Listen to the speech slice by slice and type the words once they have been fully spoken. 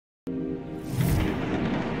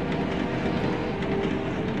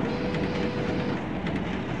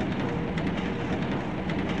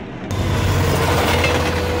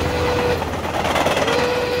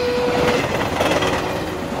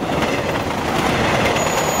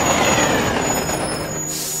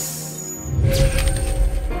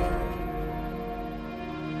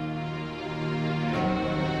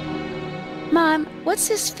What's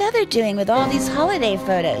this feather doing with all these holiday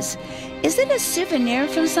photos? Is it a souvenir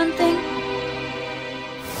from something?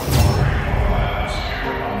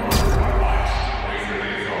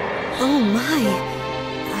 Oh my!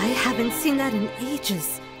 I haven't seen that in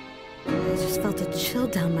ages. I just felt a chill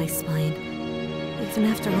down my spine, even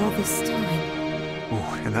after all this time.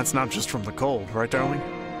 Ooh, and that's not just from the cold, right, darling?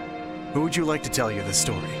 Who would you like to tell you this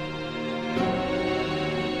story?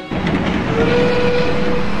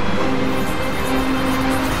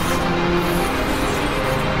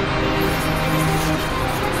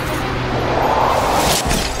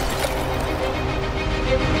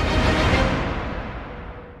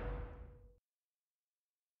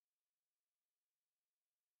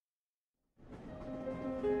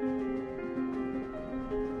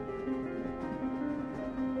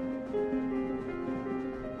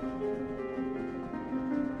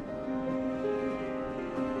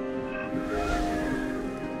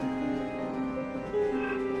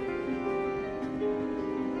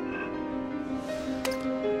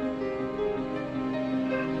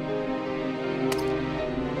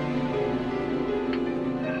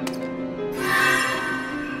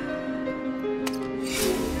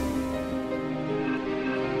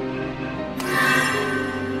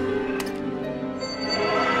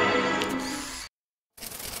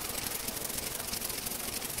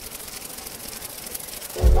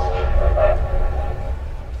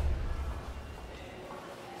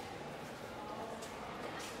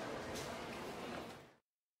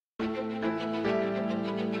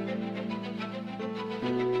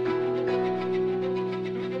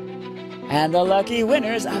 And the lucky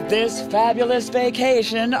winners of this fabulous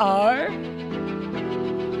vacation are...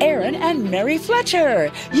 Aaron and Mary Fletcher!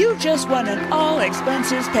 You just won an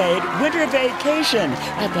all-expenses-paid winter vacation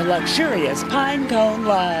at the luxurious Pine Cone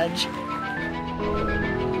Lodge.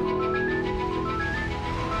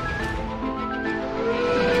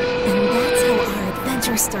 And that's how our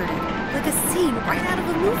adventure started, like a scene right out of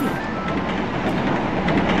a movie.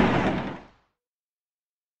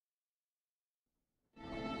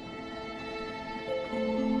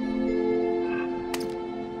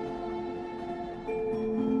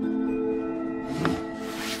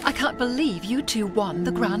 I can't believe you two won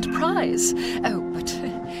the grand prize. Oh, but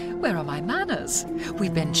where are my manners?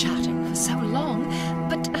 We've been chatting for so long,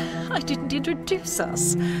 but I didn't introduce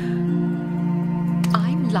us.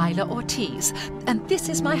 I'm Lila Ortiz, and this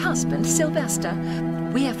is my husband, Sylvester.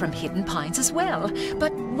 We're from Hidden Pines as well,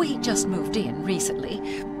 but we just moved in recently.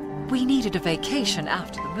 We needed a vacation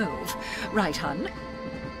after the move. Right, hun?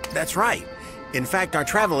 That's right. In fact, our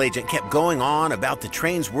travel agent kept going on about the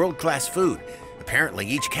train's world-class food. Apparently,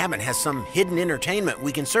 each cabin has some hidden entertainment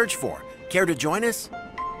we can search for. Care to join us?